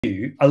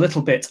you a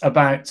little bit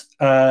about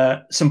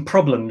some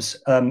problems,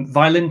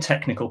 violin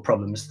technical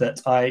problems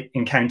that I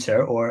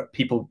encounter or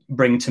people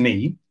bring to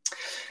me.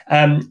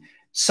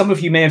 Some of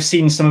you may have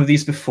seen some of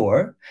these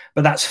before,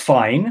 but that's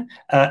fine.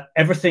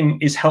 Everything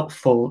is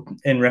helpful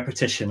in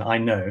repetition, I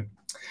know.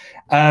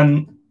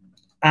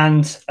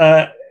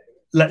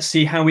 Let's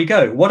see how we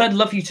go. What I'd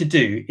love you to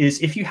do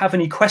is, if you have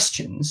any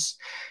questions,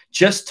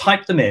 just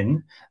type them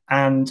in,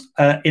 and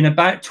in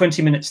about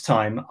 20 minutes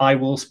time, I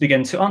will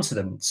begin to answer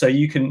them. So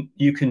you can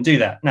do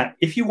that. Now,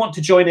 if you want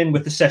to join in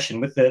with the session,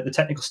 with the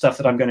technical stuff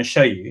that I'm going to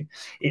show you,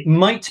 it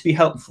might be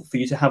helpful for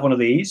you to have one of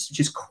these, which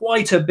is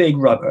quite a big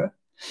rubber.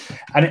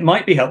 And it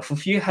might be helpful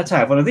for you to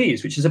have one of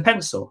these, which is a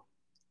pencil.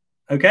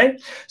 Okay,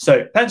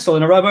 so pencil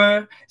and a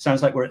rubber.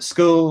 Sounds like we're at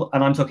school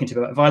and I'm talking to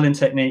you about violin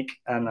technique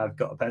and I've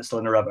got a pencil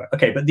and a rubber.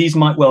 Okay, but these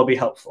might well be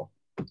helpful.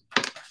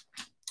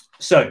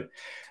 So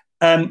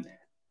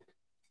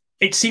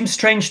it seems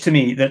strange to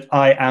me that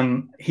I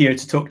am here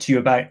to talk to you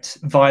about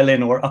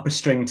violin or upper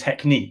string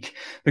technique,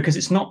 because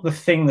it's not the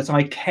thing that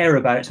I care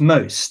about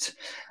most.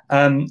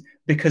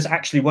 Because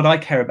actually what I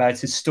care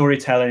about is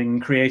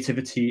storytelling,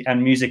 creativity,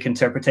 and music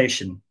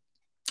interpretation.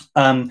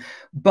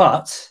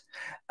 But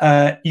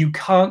you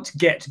can't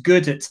get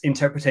good at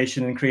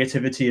interpretation and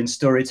creativity and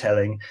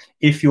storytelling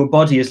if your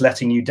body is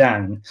letting you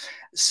down.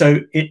 So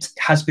it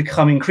has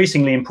become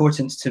increasingly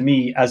important to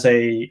me as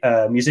a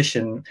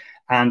musician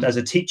and as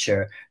a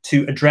teacher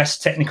to address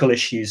technical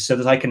issues so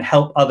that I can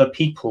help other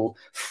people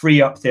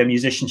free up their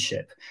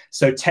musicianship.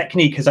 So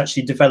technique has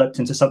actually developed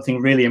into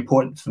something really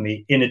important for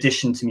me in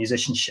addition to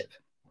musicianship.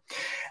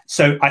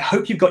 So I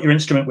hope you've got your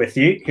instrument with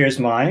you. Here's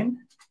mine.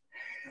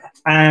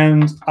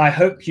 And I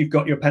hope you've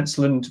got your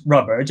pencil and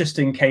rubber just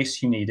in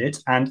case you need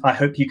it. And I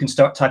hope you can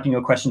start typing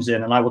your questions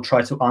in, and I will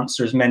try to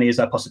answer as many as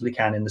I possibly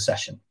can in the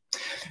session.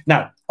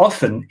 Now,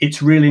 often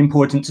it's really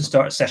important to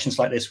start sessions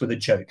like this with a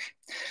joke,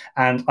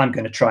 and I'm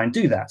going to try and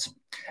do that.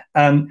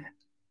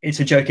 It's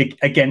a joke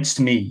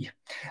against me,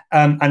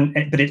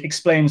 but it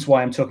explains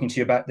why I'm talking to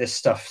you about this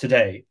stuff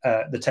today,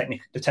 the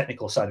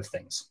technical side of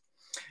things.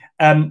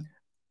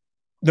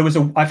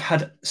 I've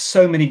had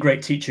so many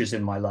great teachers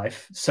in my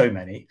life, so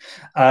many,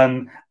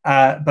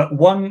 but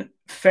one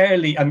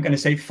fairly, I'm going to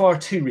say far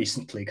too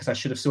recently, because I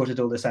should have sorted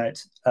all this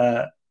out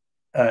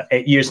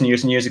 8 years and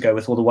years and years ago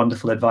with all the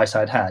wonderful advice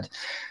I'd had,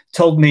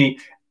 told me,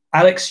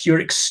 Alex, you're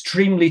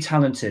extremely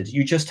talented.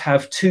 You just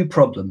have two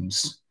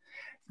problems,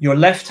 your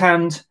left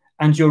hand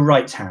and your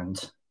right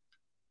hand.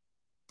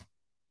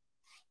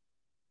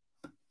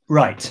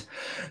 Right.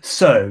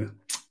 So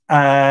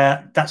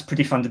that's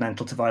pretty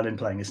fundamental to violin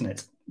playing, isn't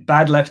it?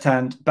 Bad left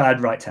hand,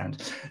 bad right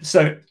hand.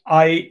 So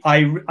I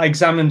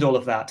examined all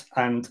of that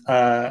and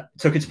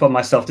took it upon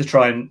myself to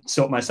try and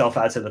sort myself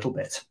out a little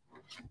bit.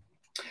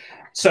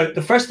 So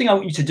the first thing I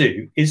want you to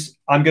do is,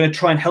 I'm going to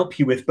try and help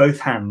you with both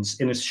hands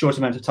in as short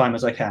amount of time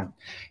as I can,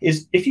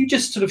 is if you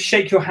just sort of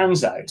shake your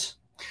hands out,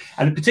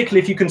 and particularly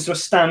if you can sort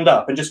of stand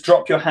up and just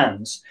drop your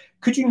hands,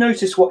 could you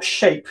notice what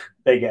shape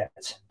they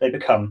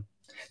become?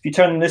 If you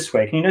turn them this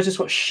way, can you notice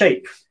what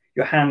shape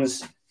your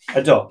hands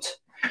adopt?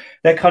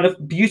 They're kind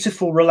of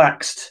beautiful,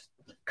 relaxed,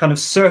 kind of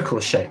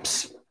circle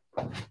shapes.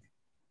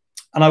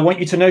 And I want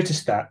you to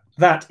notice that.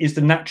 That is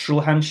the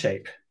natural hand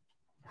shape.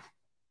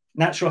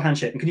 Natural hand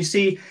shape. And can you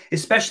see,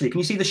 especially, can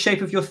you see the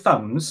shape of your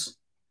thumbs?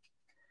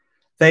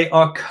 They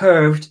are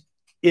curved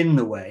in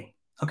the way.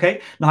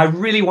 Okay? Now, I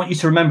really want you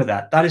to remember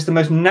that. That is the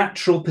most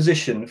natural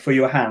position for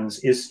your hands,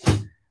 is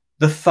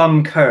the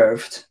thumb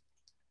curved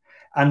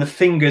and the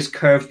fingers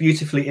curved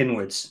beautifully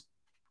inwards.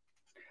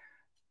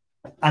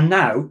 And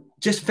now,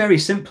 just very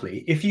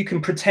simply, if you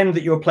can pretend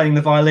that you're playing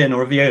the violin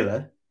or a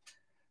viola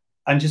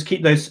and just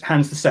keep those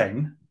hands the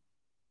same.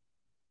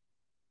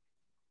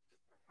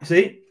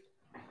 See?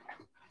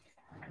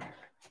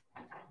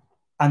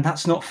 And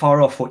that's not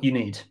far off what you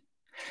need.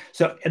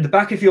 So at the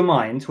back of your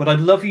mind, what I'd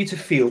love you to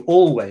feel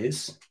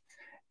always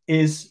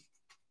is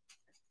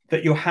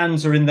that your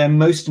hands are in their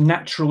most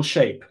natural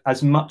shape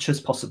as much as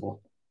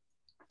possible.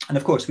 And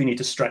of course, we need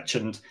to stretch,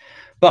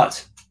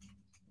 but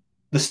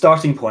the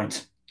starting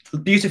point,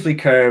 beautifully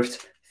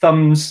curved,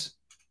 thumbs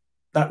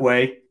that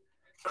way,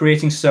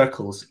 creating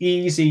circles,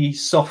 easy,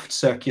 soft,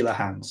 circular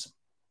hands.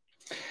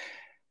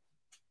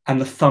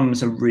 And the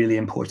thumbs are really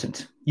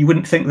important. You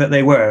wouldn't think that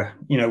they were.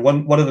 You know,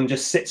 one of them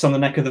just sits on the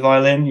neck of the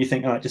violin. You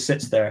think, oh, it just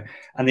sits there.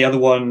 And the other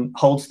one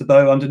holds the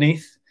bow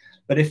underneath.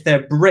 But if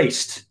they're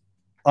braced,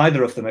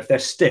 either of them, if they're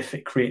stiff,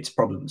 it creates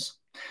problems.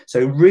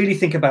 So really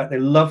think about the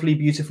lovely,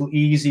 beautiful,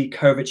 easy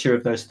curvature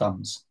of those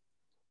thumbs.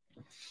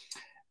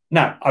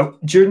 Now,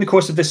 during the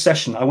course of this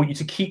session, I want you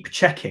to keep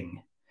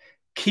checking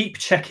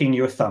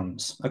your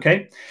thumbs,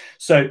 okay?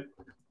 So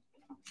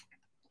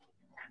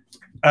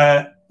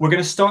we're going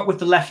to start with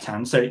the left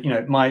hand. So, you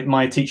know,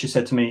 my teacher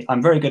said to me,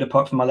 I'm very good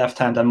apart from my left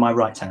hand and my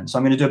right hand. So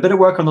I'm going to do a bit of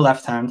work on the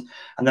left hand,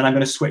 and then I'm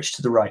going to switch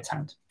to the right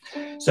hand.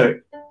 So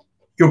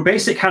your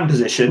basic hand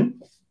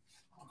position.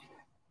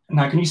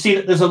 Now, can you see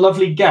that there's a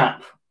lovely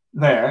gap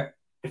there?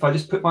 If I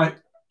just put my,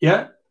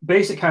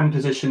 basic hand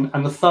position,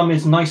 and the thumb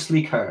is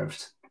nicely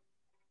curved.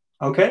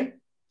 Okay?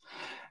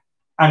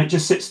 and it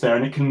just sits there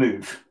and it can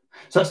move.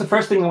 So that's the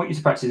first thing I want you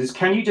to practice is,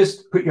 can you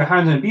just put your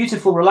hand in a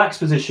beautiful relaxed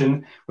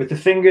position with the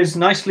fingers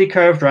nicely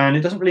curved round?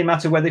 It doesn't really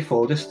matter where they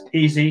fall, just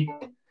easy.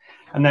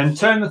 And then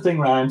turn the thing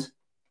round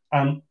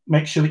and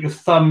make sure that your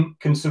thumb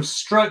can sort of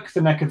stroke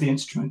the neck of the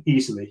instrument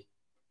easily.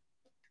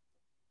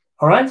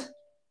 All right?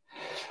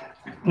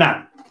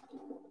 Now,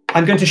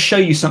 I'm going to show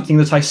you something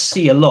that I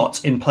see a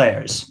lot in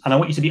players, and I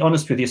want you to be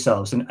honest with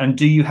yourselves, and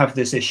do you have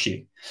this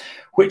issue?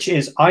 Which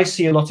is, I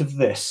see a lot of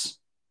this,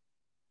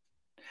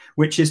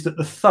 which is that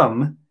the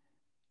thumb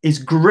is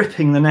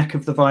gripping the neck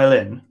of the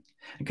violin.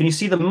 And can you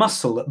see the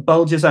muscle that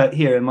bulges out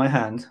here in my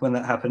hand when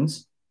that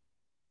happens?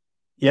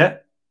 Yeah,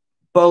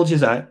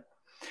 bulges out.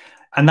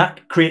 And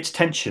that creates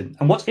tension.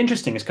 And what's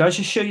interesting is, can I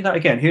just show you that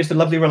again? Here's the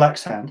lovely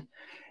relaxed hand.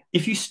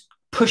 If you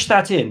push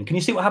that in, can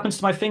you see what happens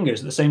to my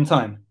fingers at the same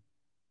time?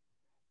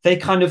 They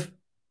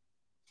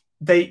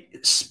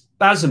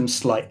spasm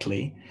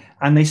slightly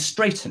and they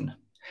straighten.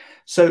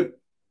 So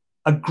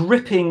a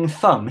gripping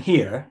thumb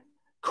here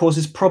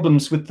causes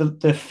problems with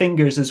the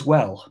fingers as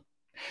well.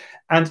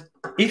 And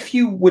if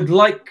you would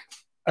like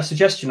a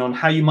suggestion on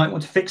how you might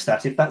want to fix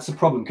that, if that's a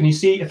problem, can you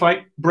see if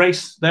I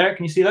brace there?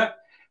 Can you see that?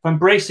 If I'm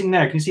bracing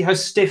there, can you see how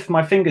stiff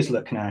my fingers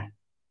look now?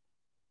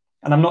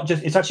 And I'm not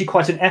just, it's actually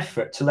quite an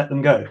effort to let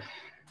them go.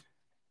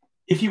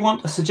 If you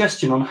want a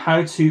suggestion on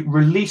how to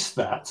release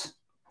that,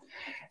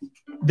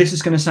 this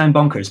is going to sound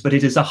bonkers, but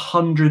it is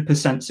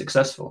 100%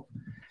 successful.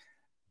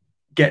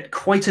 Get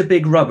quite a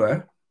big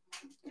rubber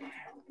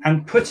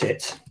and put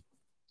it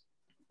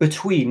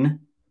between,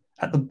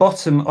 at the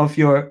bottom of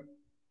your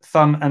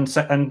thumb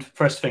and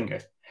first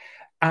finger,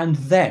 and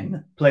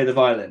then play the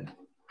violin.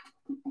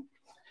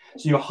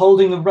 So you're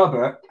holding the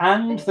rubber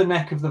and the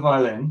neck of the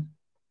violin,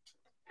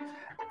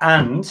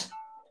 and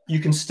you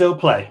can still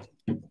play.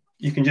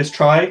 You can just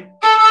try.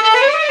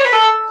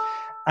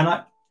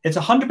 And it's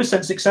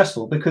 100%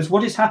 successful, because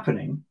what is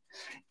happening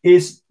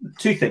is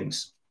two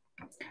things.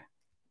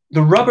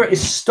 The rubber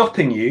is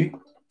stopping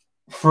you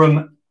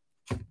from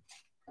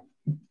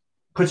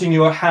putting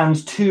your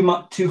hand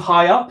too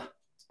high up,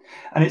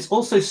 and it's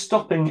also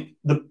stopping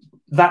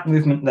that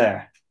movement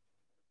there.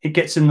 It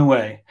gets in the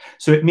way.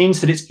 So it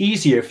means that it's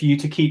easier for you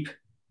to keep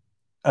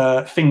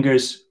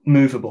fingers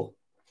movable.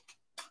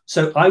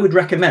 So I would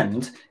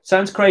recommend,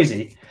 sounds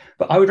crazy,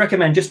 but I would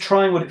recommend just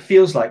trying what it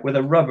feels like with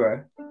a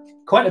rubber,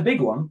 quite a big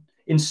one,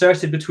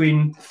 inserted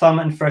between thumb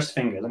and first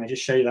finger. Let me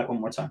just show you that one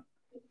more time.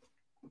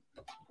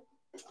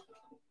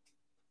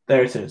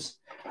 There it is.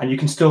 And you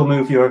can still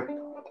move your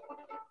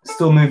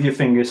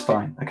fingers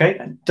fine, okay?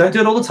 And don't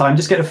do it all the time,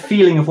 just get a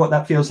feeling of what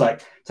that feels like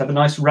to have a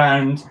nice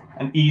round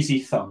and easy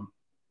thumb.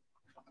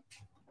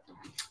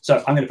 So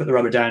I'm going to put the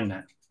rubber down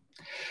now.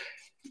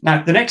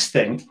 Now, the next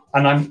thing,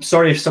 and I'm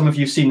sorry if some of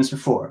you have seen this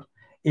before,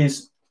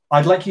 is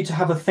I'd like you to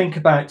have a think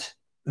about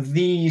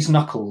these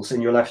knuckles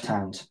in your left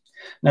hand.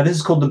 Now, this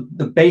is called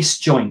the base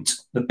joint,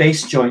 the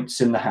base joints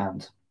in the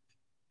hand.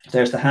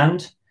 There's the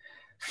hand,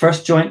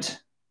 first joint,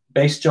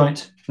 base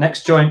joint,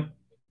 next joint,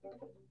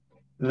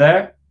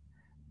 there,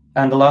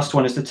 and the last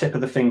one is the tip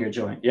of the finger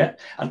joint, yeah?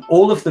 And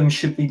all of them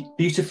should be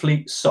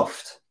beautifully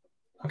soft,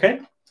 okay?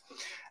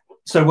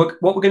 So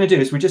what we're going to do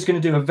is we're just going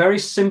to do a very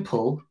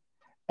simple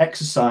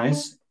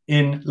exercise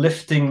in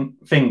lifting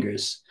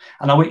fingers.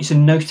 And I want you to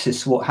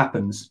notice what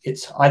happens.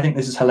 I think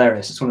this is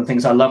hilarious. It's one of the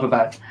things I love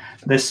about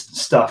this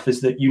stuff,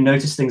 is that you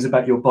notice things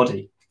about your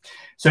body.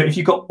 So if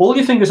you've got all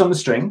your fingers on the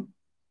string,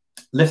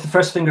 lift the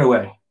first finger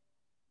away.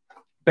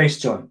 Base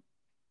joint.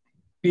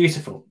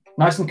 Beautiful.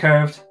 Nice and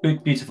curved.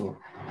 Beautiful.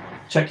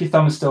 Check your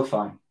thumb is still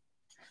fine.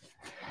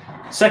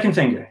 Second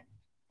finger.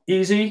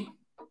 Easy.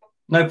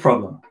 No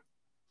problem.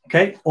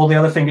 Okay, all the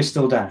other fingers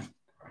still down.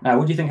 Now,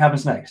 what do you think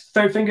happens next?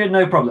 Third finger,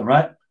 no problem,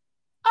 right?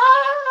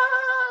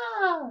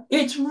 Ah!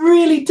 It's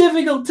really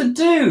difficult to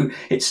do.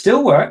 It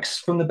still works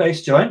from the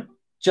base joint,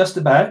 just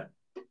about.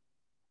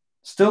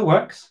 Still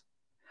works,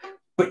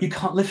 but you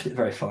can't lift it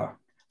very far.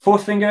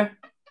 Fourth finger,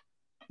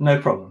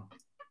 no problem.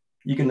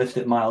 You can lift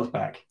it miles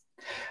back.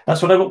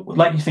 That's what I would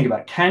like you to think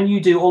about. Can you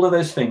do all of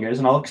those fingers?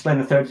 And I'll explain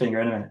the third finger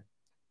in a minute.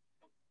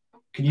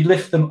 Can you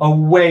lift them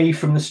away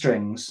from the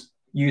strings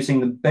using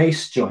the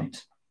base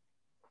joint?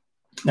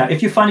 Now,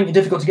 if you're finding it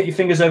difficult to get your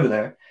fingers over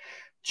there,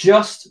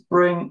 just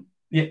bring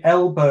your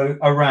elbow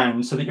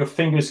around so that your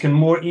fingers can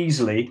more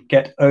easily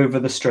get over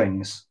the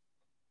strings.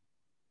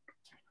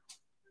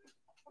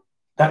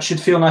 That should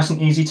feel nice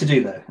and easy to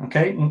do though,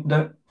 okay?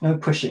 No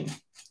pushing,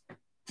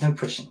 no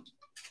pushing,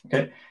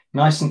 okay?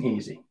 Nice and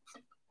easy.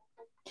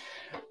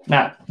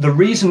 Now, the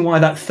reason why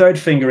that third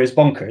finger is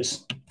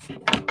bonkers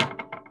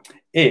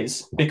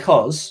is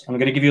because, I'm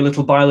going to give you a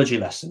little biology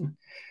lesson,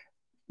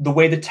 the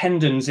way the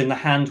tendons in the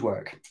hand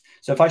work.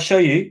 So if I show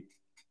you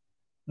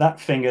that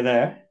finger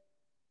there,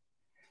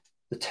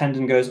 the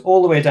tendon goes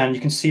all the way down.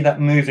 You can see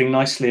that moving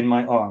nicely in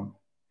my arm.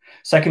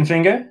 Second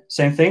finger,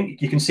 same thing.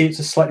 You can see it's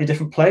a slightly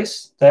different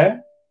place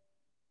there.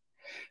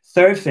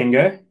 Third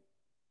finger,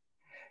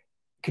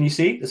 can you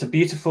see? There's a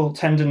beautiful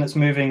tendon that's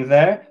moving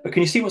there. But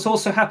can you see what's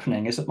also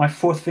happening is that my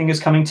fourth finger is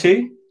coming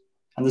too,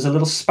 and there's a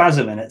little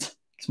spasm in it.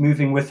 It's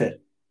moving with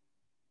it.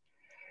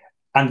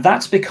 And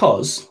that's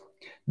because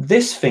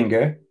this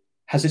finger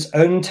has its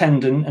own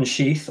tendon and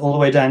sheath all the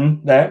way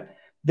down there.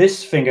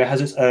 This finger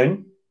has its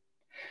own.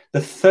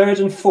 The third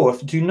and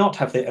fourth do not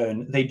have their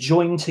own. They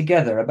join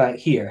together about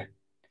here.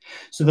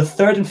 So the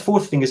third and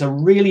fourth fingers are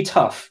really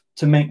tough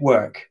to make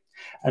work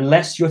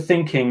unless you're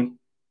thinking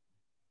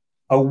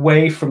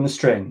away from the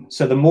string.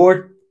 So the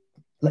more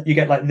you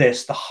get like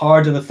this, the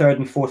harder the third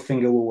and fourth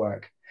finger will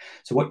work.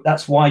 So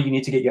that's why you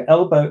need to get your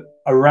elbow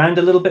around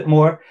a little bit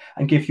more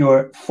and give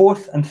your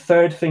fourth and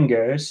third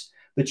fingers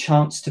the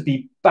chance to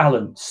be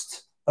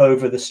balanced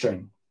over the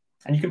string.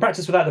 And you can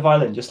practice without the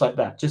violin, just like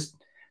that,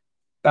 just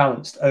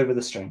balanced over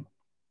the string.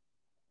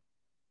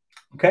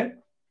 Okay?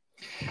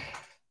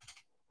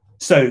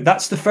 So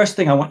that's the first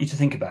thing I want you to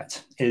think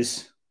about,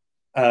 is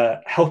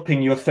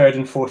helping your third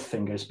and fourth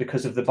fingers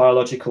because of the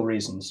biological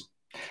reasons.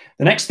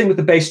 The next thing with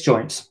the bass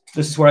joints,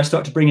 this is where I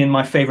start to bring in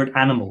my favorite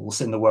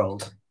animals in the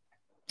world,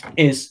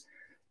 is,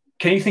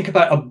 can you think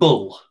about a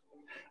bull?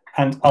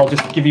 And I'll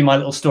just give you my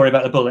little story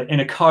about the bull. In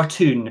a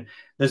cartoon,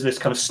 there's this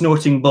kind of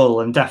snorting bull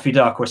in Daffy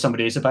Duck where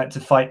somebody is about to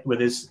fight with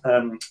his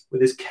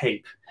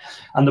cape.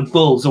 And the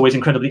bull's always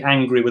incredibly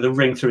angry with a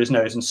ring through his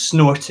nose and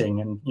snorting.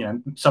 And, you know,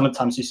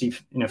 sometimes you see,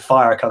 you know,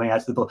 fire coming out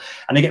of the bull.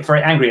 And they get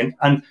very angry.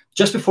 And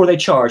just before they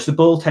charge, the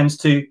bull tends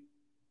to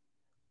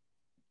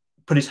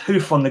put his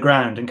hoof on the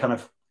ground and kind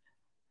of...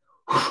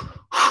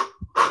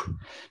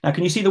 Now,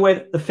 can you see the way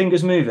that the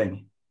finger's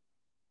moving?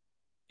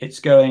 It's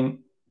going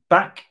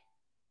back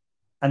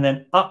and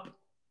then up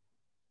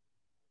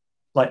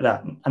like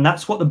that. And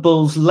that's what the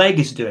bull's leg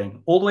is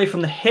doing, all the way from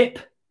the hip,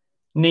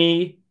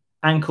 knee,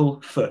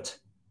 ankle, foot,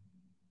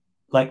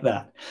 like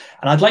that.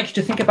 And I'd like you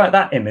to think about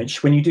that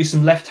image when you do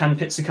some left-hand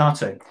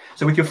pizzicato.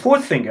 So with your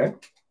fourth finger,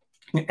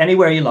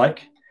 anywhere you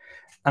like,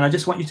 and I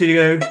just want you to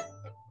go...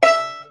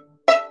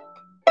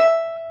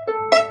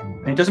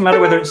 And it doesn't matter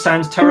whether it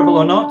sounds terrible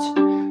or not,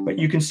 but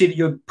you can see that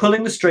you're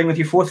pulling the string with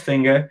your fourth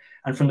finger,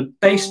 and from the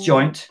bass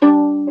joint,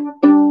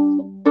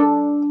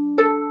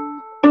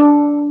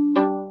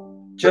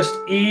 just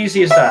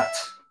easy as that.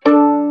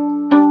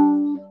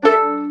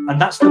 And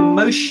that's the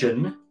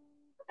motion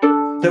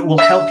that will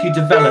help you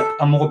develop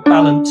a more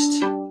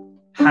balanced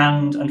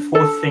hand and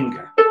fourth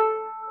finger.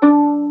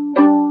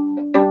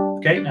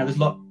 Okay, now there's a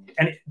lot,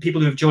 and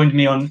people who have joined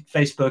me on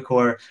Facebook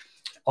or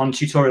on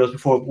tutorials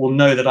before will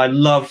know that I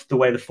love the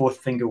way the fourth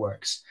finger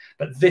works.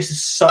 But this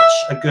is such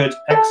a good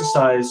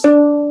exercise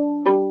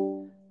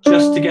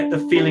just to get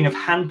the feeling of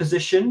hand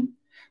position,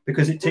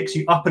 because it takes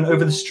you up and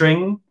over the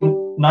string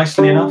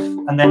nicely enough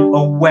and then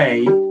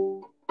away.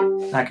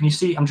 Now, can you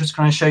see? I'm just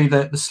trying to show you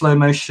the slow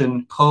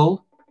motion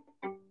pull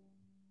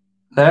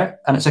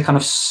there, and it's a kind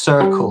of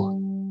circle.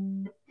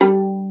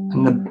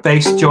 And the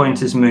bass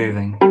joint is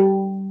moving.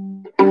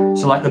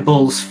 So like the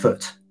bull's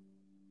foot.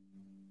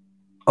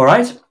 All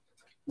right?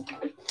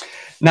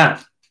 Now,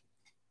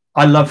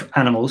 I love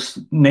animals.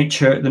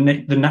 Nature, the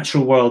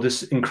natural world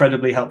is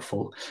incredibly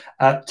helpful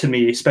to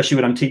me, especially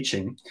when I'm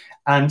teaching.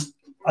 And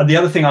the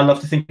other thing I love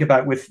to think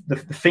about with the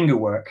finger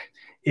work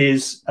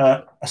is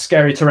a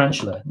scary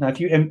tarantula. Now, if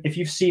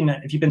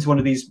you've been to one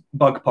of these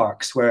bug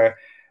parks where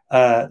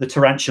the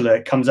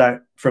tarantula comes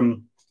out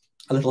from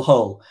a little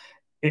hole,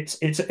 it's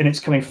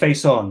coming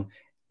face on.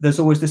 There's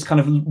always this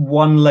kind of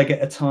one leg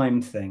at a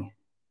time thing,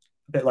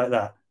 a bit like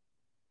that.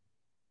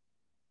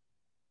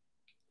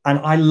 And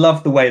I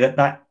love the way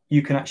that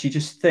you can actually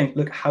just think,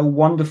 look how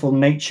wonderful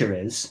nature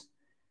is,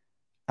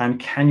 and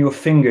can your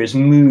fingers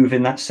move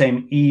in that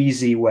same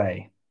easy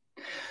way?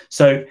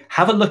 So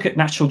have a look at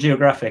National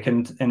Geographic,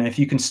 and if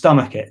you can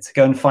stomach it,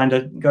 go and find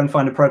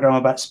a program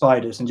about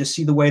spiders and just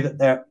see the way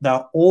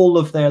that all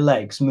of their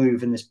legs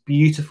move in this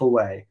beautiful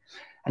way,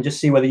 and just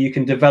see whether you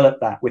can develop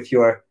that with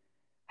your,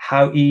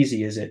 how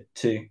easy is it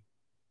to,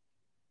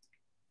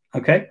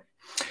 okay?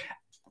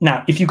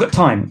 Now, if you've got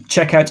time,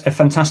 check out a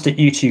fantastic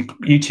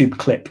YouTube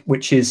clip,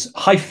 which is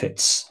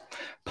Heifetz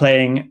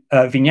playing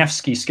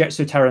Wieniawski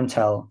Scherzo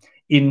Tarantelle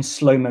in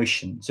slow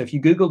motion. So if you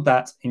Googled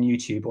that in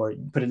YouTube, or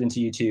put it into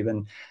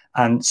YouTube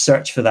and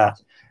search for that,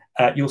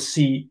 you'll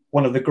see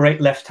one of the great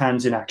left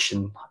hands in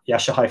action,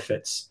 Jascha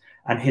Heifetz,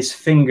 and his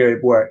finger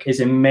work is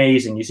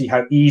amazing. You see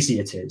how easy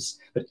it is,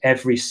 but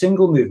every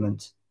single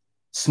movement,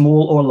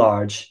 small or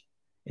large,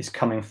 is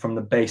coming from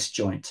the bass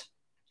joint.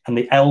 And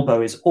the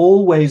elbow is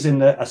always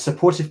in a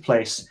supportive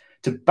place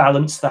to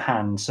balance the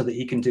hand so that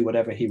he can do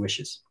whatever he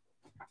wishes.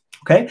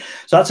 Okay,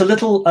 so that's a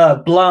little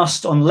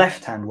blast on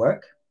left hand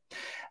work.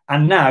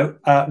 And now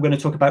we're going to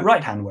talk about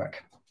right hand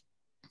work.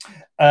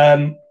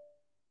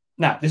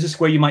 Now, this is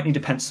where you might need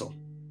a pencil.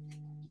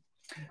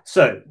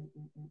 So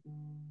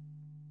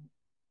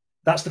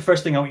that's the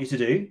first thing I want you to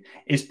do,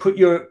 is put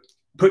your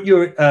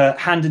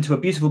hand into a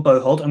beautiful bow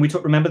hold. And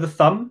remember the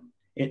thumb,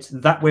 it's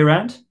that way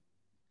around,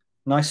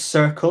 nice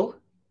circle.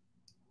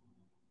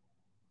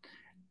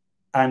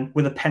 And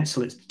with a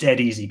pencil, it's dead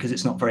easy because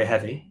it's not very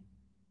heavy.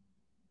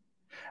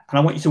 And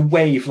I want you to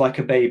wave like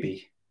a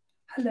baby.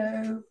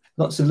 Hello.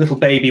 Lots of little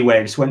baby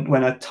waves.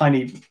 When a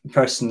tiny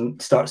person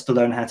starts to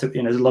learn how to,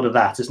 there's a lot of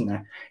that, isn't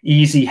there?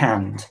 Easy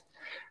hand.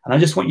 And I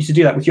just want you to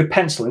do that with your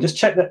pencil, and just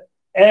check that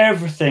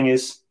everything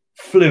is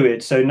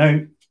fluid, so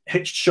no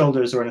hitched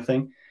shoulders or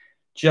anything,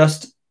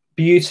 just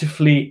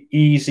beautifully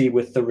easy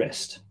with the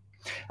wrist.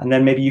 And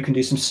then maybe you can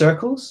do some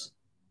circles.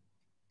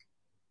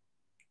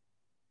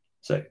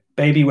 So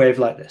baby wave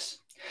like this.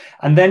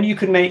 And then you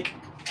can make,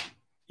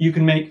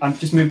 I've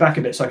just moved back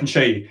a bit so I can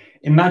show you.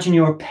 Imagine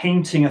you're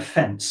painting a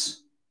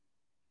fence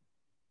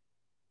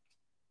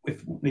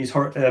with these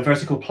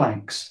vertical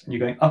planks, and you're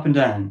going up and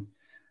down,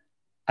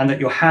 and that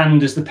your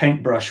hand is the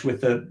paintbrush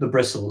with the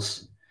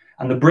bristles,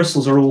 and the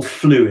bristles are all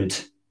fluid.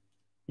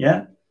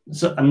 Yeah,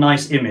 it's a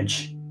nice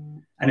image.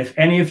 And if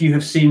any of you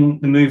have seen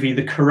the movie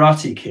The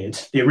Karate Kid,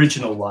 the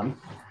original one,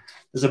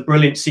 there's a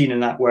brilliant scene in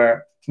that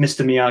where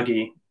Mr.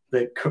 Miyagi,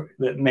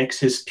 that makes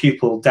his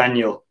pupil,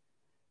 Daniel,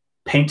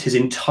 paint his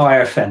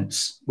entire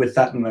fence with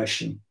that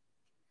motion.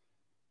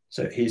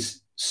 So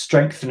he's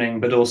strengthening,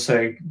 but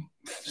also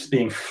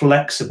being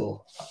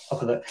flexible.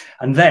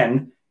 And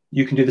then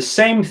you can do the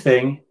same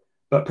thing,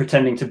 but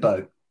pretending to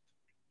bow.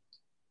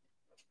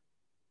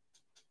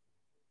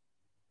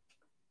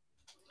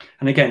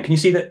 And again, can you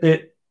see that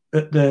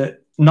the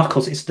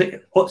knuckles,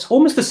 it's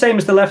almost the same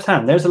as the left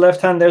hand. There's the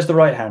left hand, there's the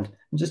right hand.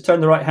 And just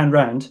turn the right hand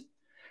round,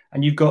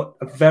 and you've got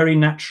a very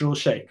natural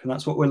shape. And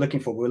that's what we're looking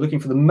for. We're looking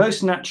for the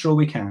most natural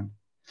we can.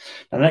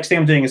 Now, the next thing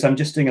I'm doing is I'm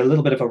just doing a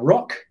little bit of a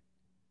rock,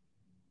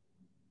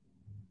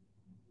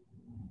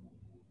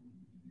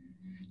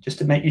 just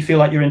to make you feel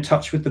like you're in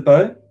touch with the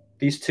bow.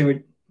 These two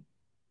are,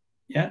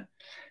 yeah,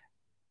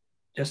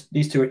 just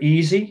these two are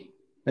easy.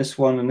 This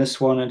one and this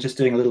one are just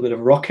doing a little bit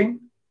of rocking.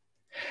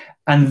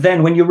 And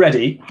then when you're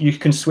ready, you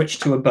can switch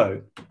to a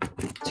bow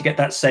to get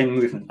that same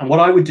movement. And what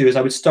I would do is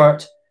I would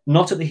start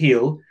not at the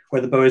heel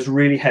where the bow is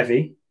really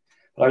heavy,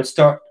 but I would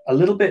start a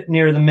little bit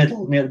near the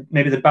middle, near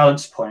maybe the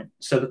balance point,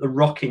 so that the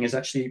rocking is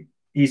actually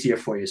easier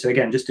for you. So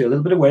again, just do a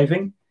little bit of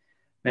waving,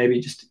 maybe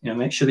just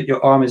make sure that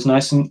your arm is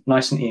nice and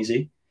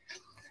easy,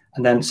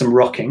 and then some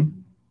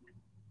rocking.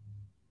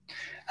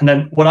 And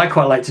then what I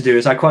quite like to do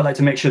is I quite like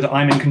to make sure that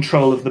I'm in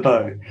control of the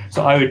bow.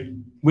 So I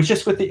would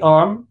just with the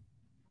arm,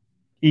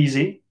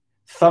 easy,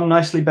 thumb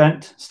nicely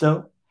bent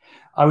still,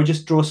 I would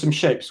just draw some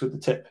shapes with the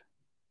tip.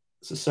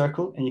 It's a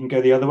circle, and you can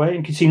go the other way. And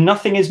you can see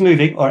nothing is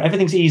moving, or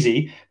everything's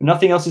easy, but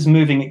nothing else is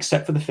moving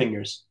except for the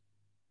fingers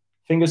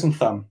and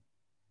thumb.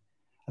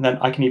 And then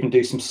I can even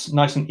do some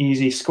nice and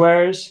easy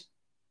squares,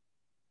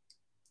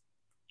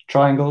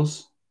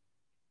 triangles.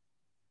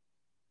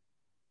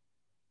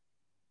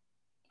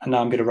 And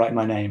now I'm going to write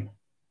my name.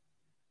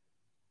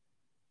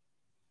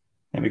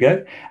 There we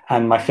go.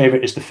 And my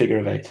favorite is the figure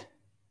of 8.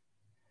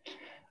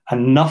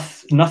 And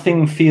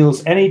nothing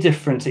feels any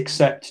different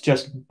except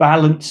just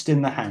balanced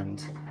in the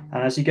hand.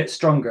 And as you get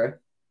stronger,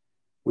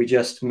 we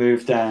just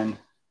move down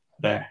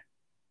there.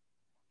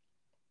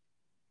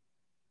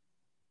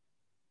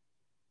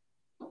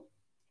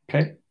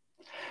 Okay.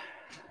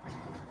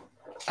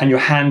 And your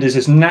hand is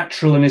as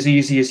natural and as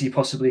easy as you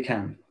possibly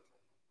can.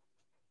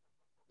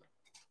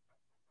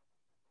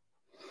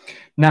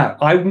 Now,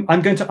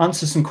 I'm going to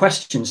answer some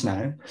questions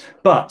now,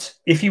 but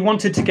if you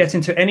wanted to get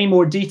into any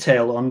more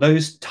detail on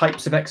those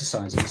types of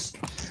exercises,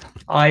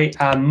 I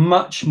am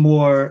much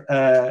more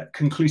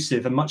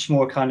conclusive and much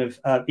more kind of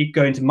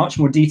go into much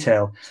more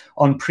detail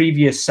on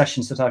previous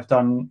sessions that I've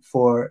done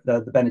for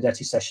the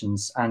Benedetti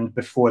sessions and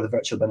before the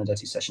virtual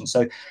Benedetti session.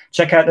 So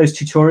check out those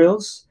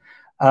tutorials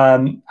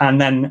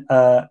and then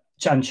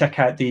check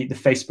out the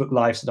Facebook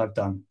Lives that I've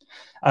done.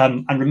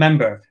 And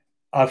remember,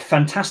 a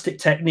fantastic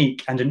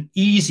technique and an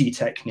easy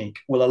technique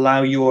will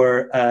allow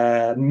your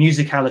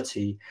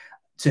musicality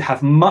to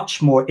have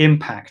much more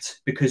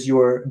impact because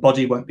your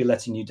body won't be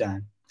letting you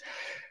down.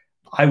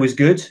 I was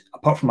good,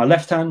 apart from my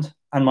left hand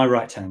and my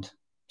right hand.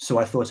 So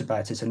I thought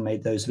about it and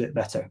made those a bit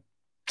better.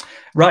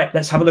 Right,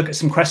 let's have a look at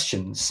some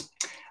questions.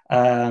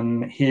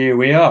 Here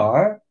we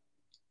are.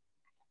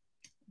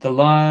 The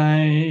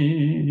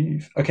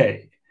live,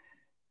 okay.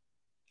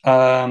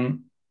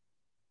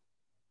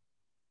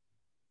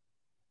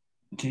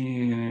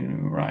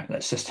 Right,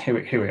 let's just, here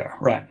we are,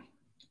 right.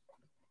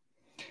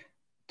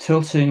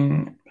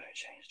 Tilting,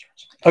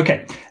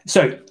 okay,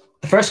 so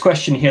the first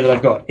question here that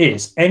I've got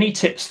is, any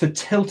tips for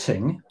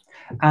tilting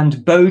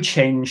and bow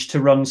change to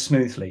run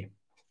smoothly?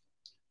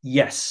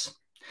 Yes.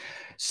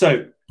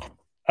 So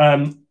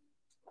the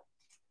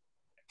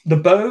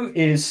bow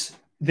is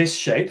this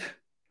shape,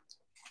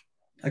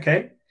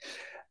 okay?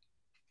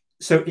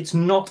 So it's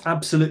not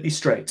absolutely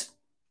straight.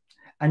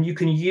 And you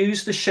can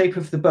use the shape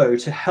of the bow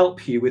to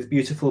help you with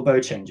beautiful bow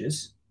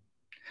changes,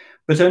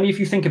 but only if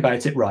you think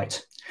about it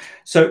right.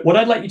 So what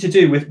I'd like you to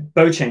do with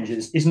bow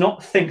changes is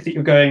not think that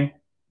you're going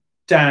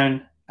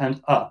down and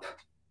up,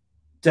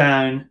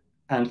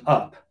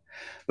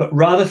 but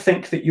rather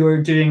think that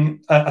you're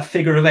doing a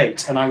figure of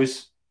 8. And I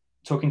was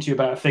talking to you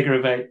about a figure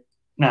of 8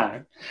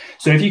 now.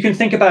 So if you can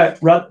think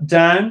about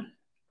down,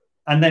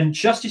 and then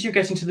just as you're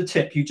getting to the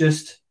tip, you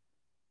just,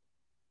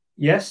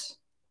 yes.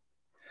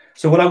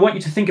 So what I want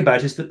you to think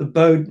about is that the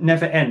bow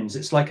never ends.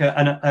 It's like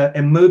a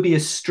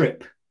Mobius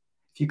strip.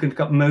 If you can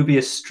cut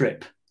Mobius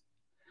strip.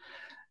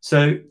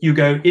 So you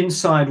go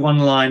inside one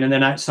line and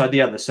then outside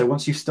the other. So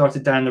once you've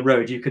started down the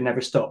road, you can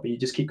never stop, but you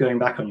just keep going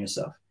back on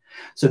yourself.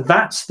 So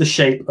that's the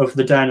shape of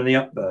the down and the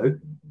up bow,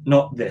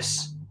 not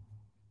this.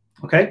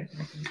 Okay?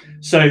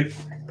 So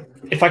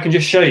if I can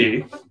just show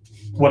you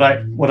what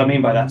I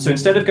mean by that. So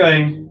instead of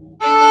going,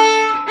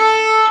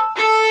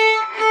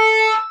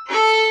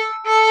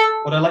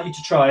 what I'd like you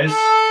to try is,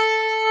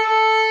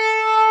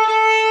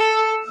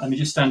 let me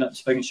just stand up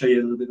so I can show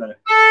you a little bit better.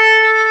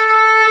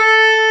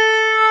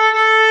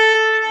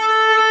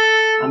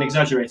 I'm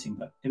exaggerating,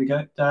 but here we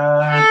go.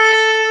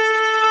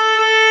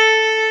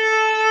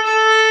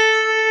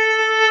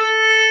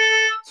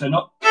 So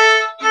not,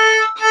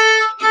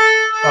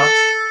 but.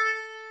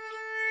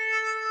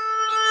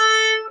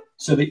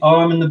 So the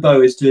arm and the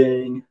bow is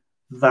doing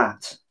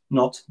that,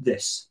 not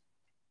this.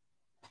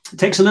 It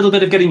takes a little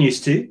bit of getting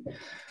used to,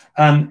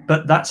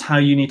 but that's how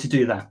you need to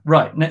do that.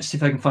 Right, let's see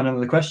if I can find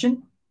another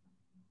question.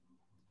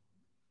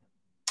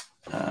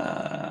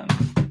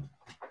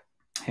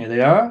 Here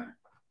they are.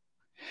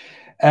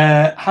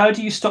 How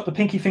do you stop the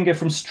pinky finger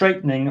from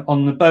straightening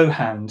on the bow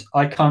hand?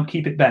 I can't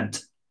keep it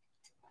bent.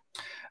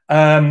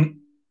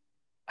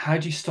 How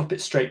do you stop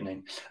it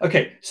straightening?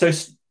 Okay, so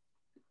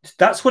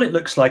that's what it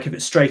looks like if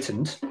it's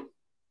straightened.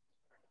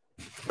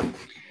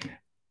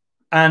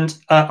 And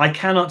I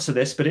can answer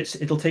this, but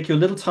it'll take you a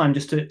little time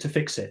just to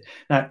fix it.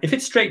 Now, if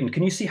it's straightened,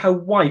 can you see how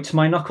white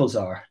my knuckles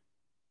are?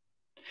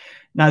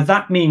 Now,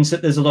 that means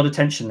that there's a lot of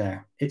tension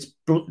there.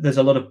 There's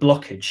a lot of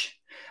blockage.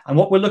 And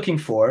what we're looking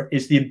for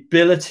is the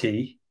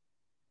ability,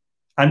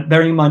 and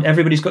bearing in mind,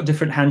 everybody's got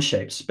different hand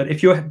shapes, but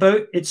if your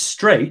bow, it's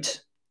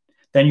straight,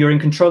 then you're in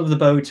control of the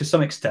bow to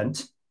some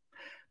extent,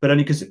 but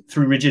only because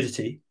through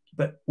rigidity.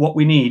 But what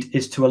we need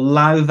is to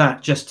allow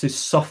that just to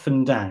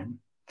soften down.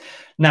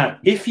 Now,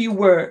 if you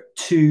were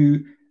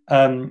to,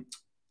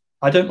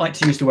 I don't like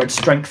to use the word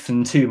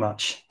strengthen too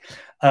much,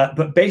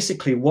 but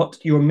basically what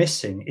you're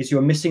missing is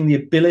you're missing the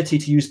ability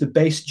to use the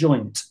base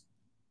joint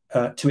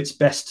to its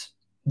best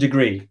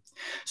degree.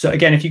 So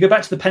again, if you go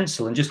back to the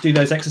pencil and just do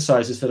those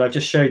exercises that I've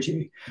just showed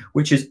you,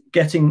 which is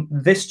getting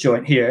this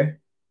joint here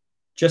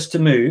just to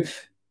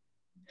move,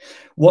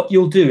 what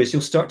you'll do is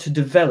you'll start to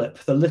develop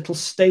the little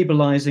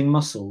stabilizing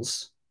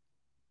muscles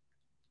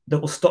that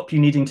will stop you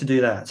needing to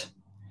do that.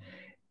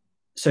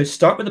 So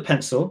start with the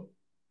pencil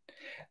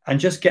and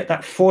just get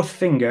that fourth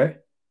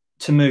finger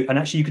to move. And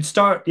actually you could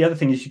start, the other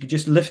thing is you could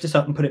just lift it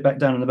up and put it back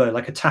down on the bow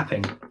like a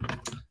tapping.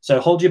 So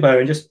hold your bow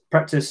and just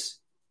practice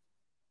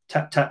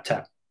tap, tap,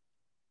 tap.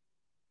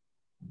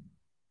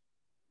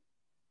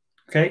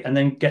 Okay, and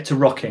then get to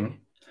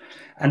rocking.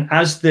 And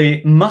as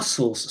the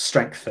muscles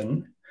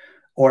strengthen,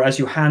 or as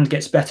your hand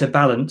gets better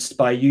balanced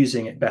by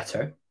using it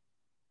better,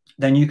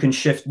 then you can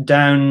shift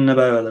down the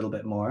bow a little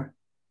bit more.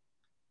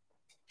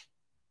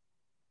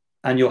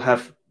 And you'll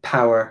have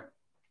power,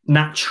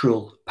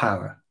 natural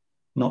power,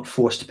 not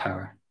forced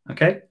power,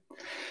 okay?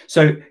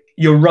 So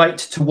you're right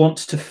to want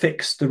to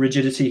fix the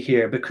rigidity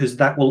here because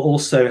that will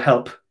also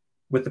help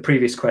with the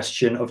previous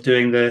question of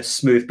doing the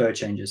smooth bow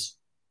changes.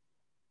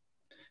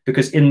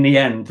 Because in the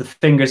end, the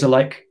fingers are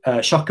like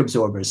shock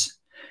absorbers.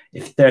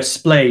 If they're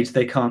splayed,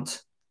 they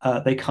can't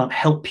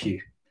help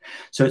you.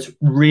 So it's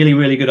really,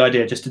 really good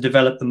idea just to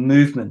develop the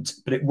movement,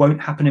 but it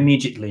won't happen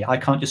immediately. I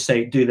can't just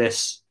say, do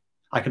this.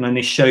 I can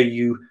only show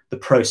you the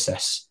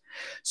process.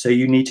 So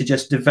you need to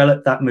just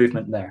develop that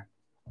movement there.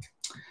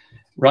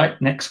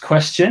 Right, next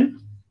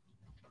question.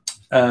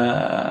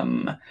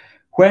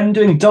 When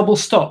doing double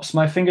stops,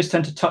 my fingers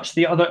tend to touch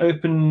the other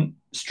open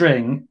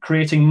string,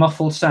 creating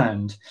muffled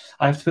sound.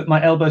 I have to put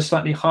my elbow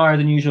slightly higher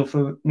than usual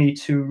for me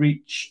to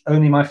reach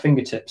only my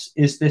fingertips.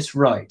 Is this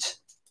right?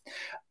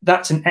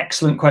 That's an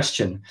excellent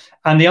question.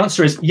 And the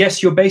answer is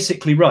yes, you're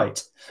basically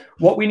right.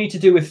 What we need to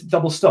do with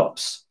double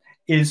stops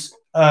is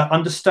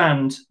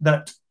understand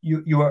that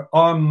your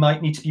arm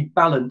might need to be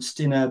balanced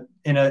in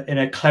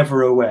a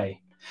cleverer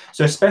way.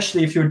 So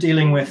especially if you're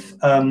dealing with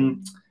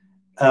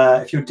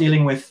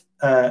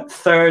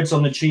thirds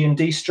on the G and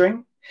D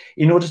string,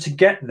 in order to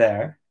get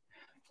there,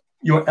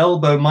 your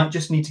elbow might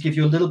just need to give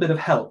you a little bit of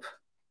help.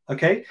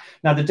 Okay.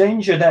 Now the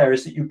danger there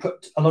is that you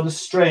put a lot of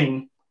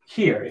strain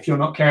here if you're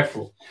not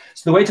careful.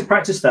 So the way to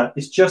practice that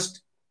is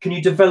just, can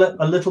you develop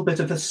a little bit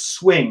of a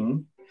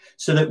swing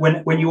so that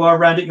when you are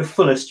around at your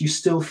fullest, you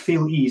still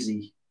feel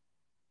easy.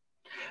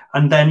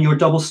 And then your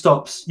double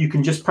stops, you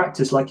can just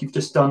practice like you've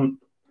just done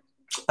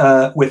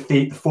with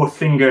the fourth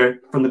finger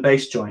from the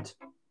bass joint.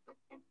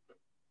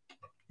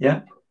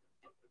 Yeah.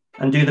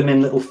 And do them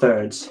in little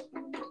thirds.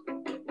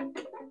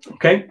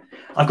 Okay.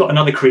 I've got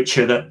another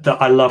creature that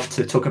I love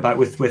to talk about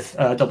with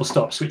double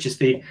stops, which is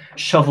the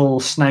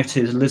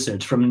shovel-snouted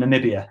lizard from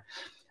Namibia.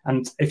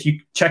 And if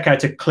you check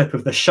out a clip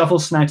of the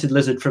shovel-snouted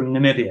lizard from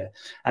Namibia,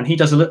 and he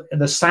does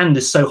the sand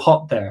is so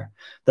hot there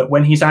that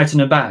when he's out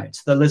and about,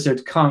 the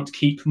lizard can't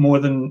keep more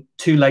than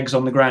 2 legs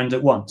on the ground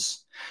at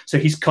once. So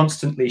he's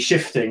constantly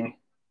shifting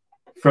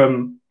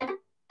in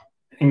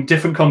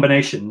different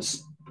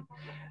combinations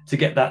to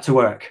get that to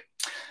work.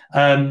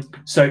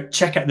 So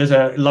check out, there's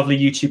a lovely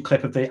YouTube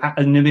clip of a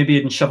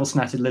Namibian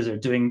shovel-snatted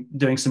lizard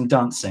doing some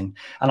dancing.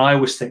 And I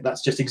always think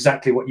that's just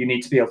exactly what you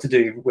need to be able to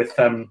do with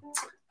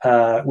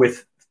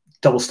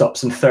double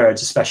stops and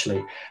thirds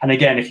especially. And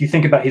again, if you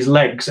think about his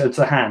legs as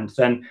the hand,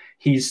 then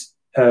he's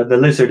the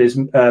lizard is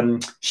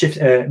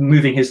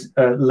moving his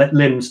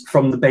limbs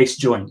from the base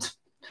joint.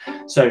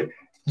 So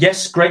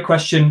yes, great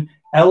question.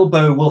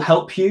 Elbow will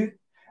help you.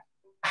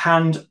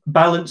 Hand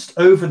balanced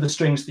over the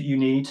strings that you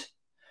need,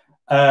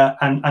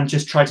 and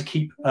just try to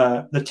keep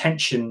the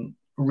tension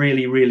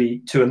really, really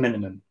to a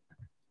minimum.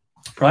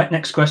 Right,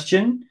 next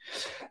question.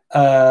 Do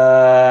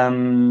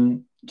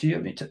you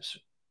have any tips?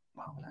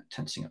 Wow, without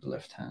tensing up the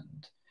left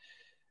hand.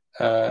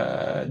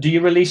 Do you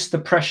release the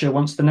pressure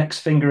once the next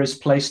finger is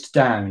placed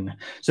down?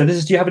 So this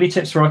is, do you have any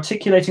tips for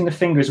articulating the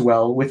fingers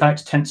well without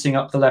tensing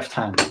up the left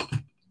hand?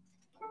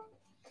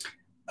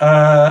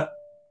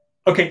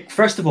 Okay,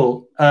 first of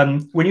all,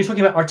 when you're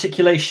talking about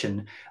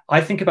articulation,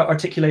 I think about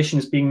articulation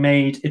as being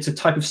made, it's a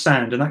type of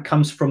sound, and that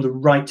comes from the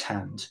right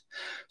hand.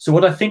 So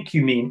what I think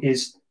you mean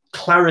is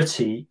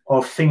clarity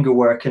of finger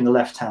work in the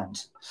left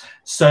hand.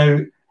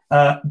 So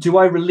do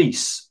I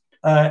release?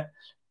 I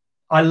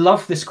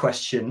love this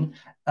question.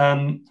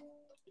 And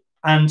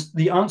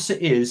the answer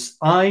is,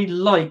 I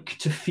like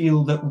to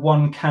feel that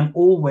one can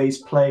always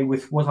play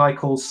with what I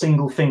call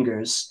single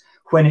fingers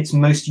when it's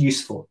most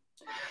useful.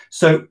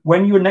 So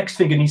when your next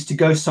finger needs to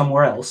go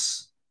somewhere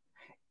else,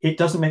 it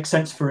doesn't make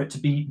sense for it to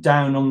be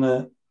down on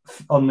the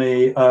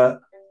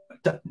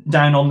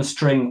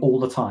string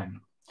all the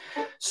time.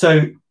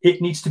 So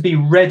it needs to be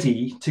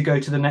ready to go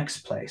to the next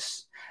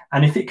place.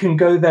 And if it can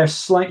go there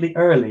slightly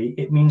early,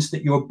 it means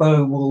that your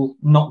bow will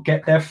not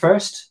get there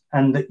first,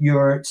 and that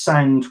your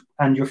sound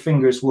and your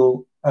fingers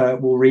will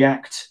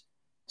react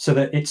so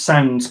that it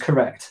sounds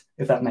correct,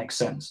 if that makes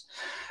sense.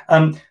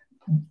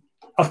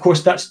 Of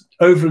course, that's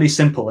overly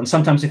simple. And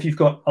sometimes if you've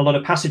got a lot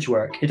of passage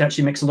work, it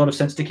actually makes a lot of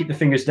sense to keep the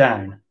fingers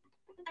down.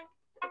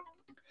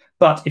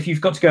 But if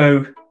you've got to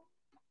go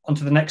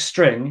onto the next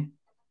string,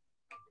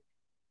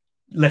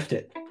 lift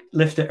it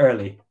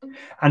early.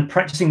 And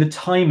practicing the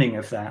timing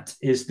of that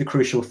is the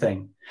crucial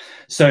thing.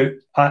 So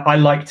I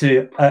like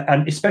to,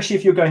 and especially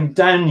if you're going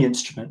down the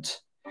instrument,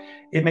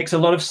 it makes a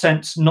lot of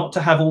sense not to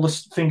have all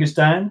the fingers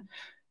down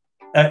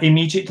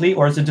immediately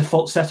or as a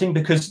default setting,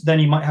 because then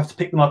you might have to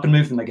pick them up and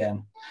move them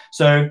again.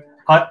 So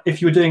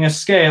if you were doing a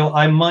scale,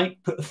 I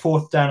might put the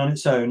fourth down on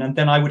its own, and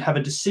then I would have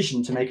a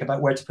decision to make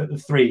about where to put the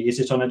three. Is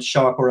it on a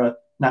sharp or a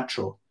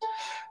natural?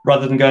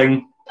 Rather than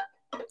going,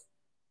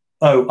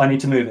 oh, I need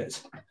to move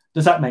it.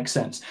 Does that make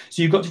sense?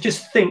 So you've got to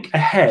just think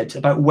ahead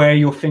about where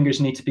your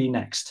fingers need to be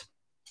next.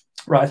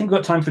 Right, I think we've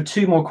got time for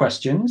 2 more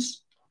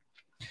questions.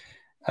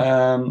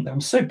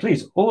 I'm so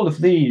pleased. All of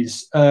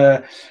these.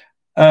 No,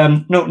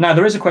 now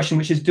there is a question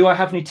which is, do I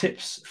have any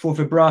tips for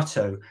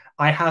vibrato?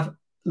 I have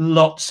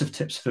lots of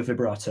tips for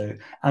vibrato,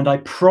 and I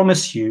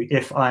promise you,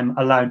 if I'm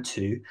allowed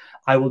to,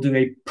 I will do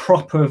a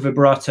proper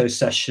vibrato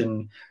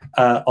session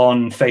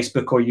on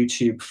Facebook or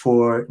YouTube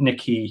for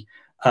Nikki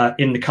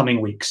in the coming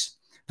weeks.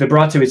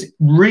 Vibrato is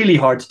really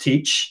hard to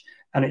teach,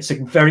 and it's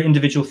a very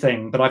individual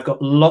thing, but I've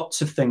got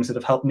lots of things that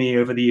have helped me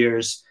over the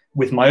years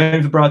with my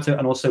own vibrato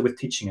and also with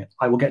teaching it.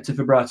 I will get to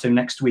vibrato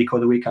next week or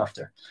the week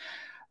after.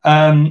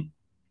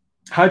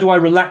 How do I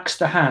relax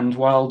the hand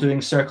while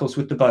doing circles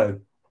with the bow?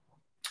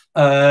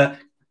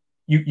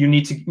 You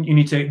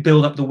need to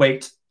build up the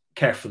weight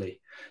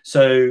carefully.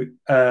 So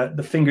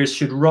the fingers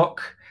should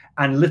rock,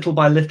 and little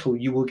by little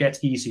you will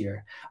get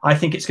easier. I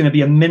think it's going to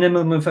be a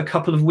minimum of a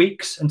couple of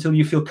weeks until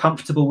you feel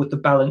comfortable with the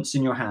balance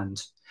in your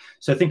hand.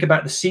 So think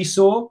about the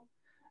seesaw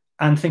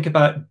and think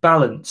about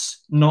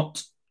balance,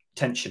 not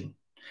tension.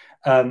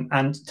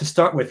 And to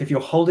start with, if you're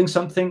holding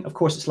something, of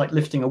course, it's like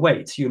lifting a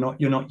weight. You're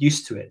not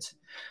used to it,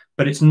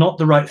 but it's not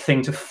the right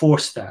thing to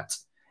force that.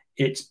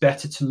 It's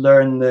better to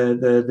learn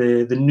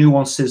the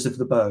nuances of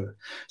the bow.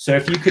 So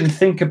if you can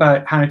think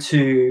about how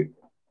to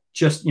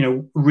just,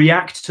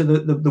 react to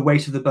the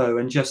weight of the bow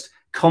and just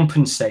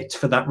compensate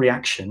for that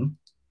reaction,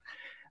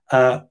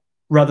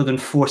 rather than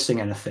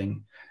forcing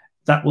anything,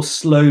 that will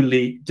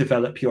slowly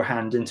develop your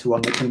hand into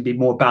one that can be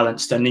more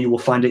balanced, and you will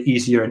find it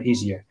easier and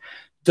easier.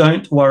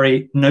 Don't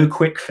worry, no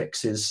quick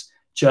fixes,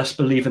 just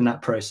believe in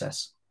that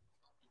process.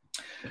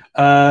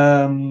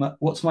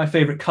 What's my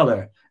favorite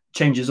color?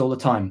 Changes all the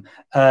time.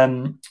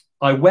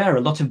 I wear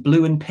a lot of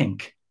blue and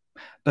pink,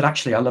 but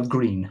actually I love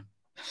green.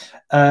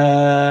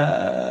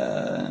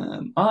 I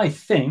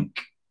think,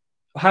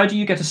 how do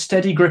you get a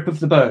steady grip of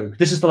the bow?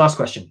 This is the last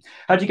question.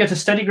 How do you get a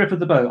steady grip of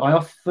the bow? I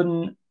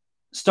often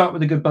start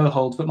with a good bow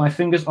hold, but my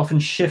fingers often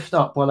shift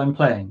up while I'm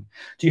playing.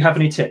 Do you have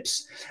any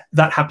tips?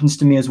 That happens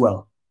to me as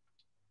well.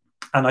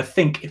 And I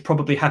think it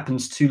probably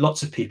happens to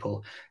lots of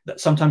people, that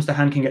sometimes the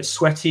hand can get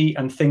sweaty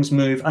and things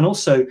move. And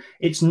also,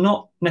 it's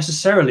not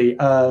necessarily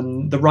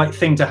the right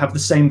thing to have the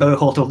same bow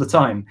hold all the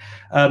time.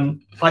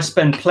 I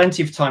spend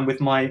plenty of time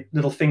with my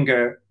little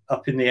finger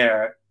up in the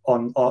air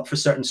for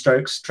certain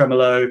strokes,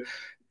 tremolo,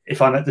 if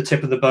I'm at the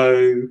tip of the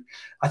bow.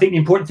 I think the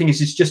important thing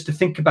is just to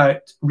think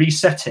about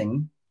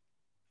resetting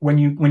when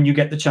you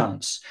get the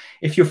chance.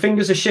 If your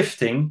fingers are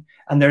shifting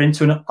and they're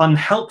into an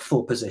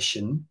unhelpful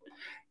position,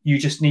 you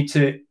just need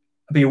to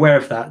be aware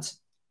of that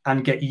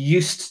and get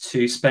used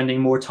to spending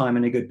more time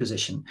in a good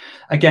position.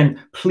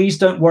 Again, please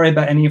don't worry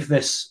about any of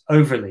this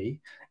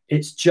overly.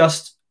 It's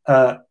just,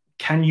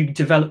 can you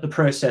develop the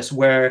process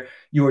where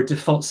your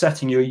default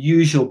setting, your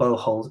usual bow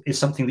hold, is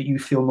something that you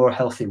feel more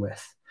healthy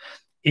with?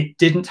 It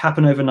didn't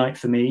happen overnight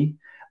for me,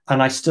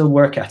 and I still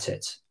work at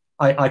it.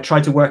 I try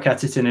to work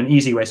at it in an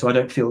easy way so I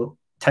don't feel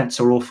tense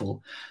or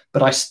awful,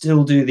 but I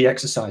still do the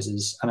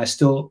exercises, and I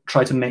still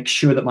try to make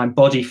sure that my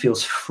body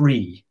feels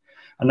free.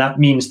 And that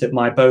means that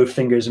my bow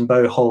fingers and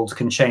bow hold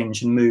can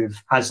change and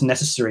move as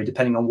necessary,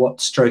 depending on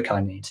what stroke I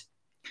need.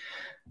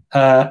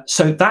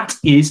 So that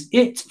is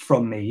it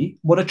from me.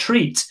 What a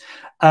treat.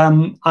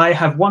 I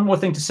have one more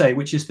thing to say,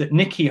 which is that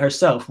Nikki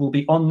herself will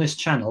be on this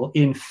channel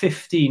in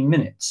 15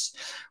 minutes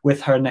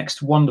with her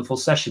next wonderful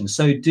session.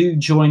 So do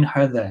join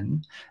her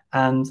then.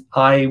 And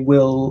I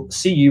will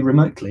see you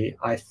remotely,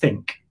 I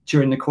think,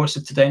 during the course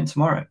of today and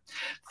tomorrow.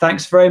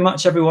 Thanks very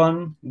much,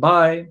 everyone.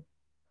 Bye.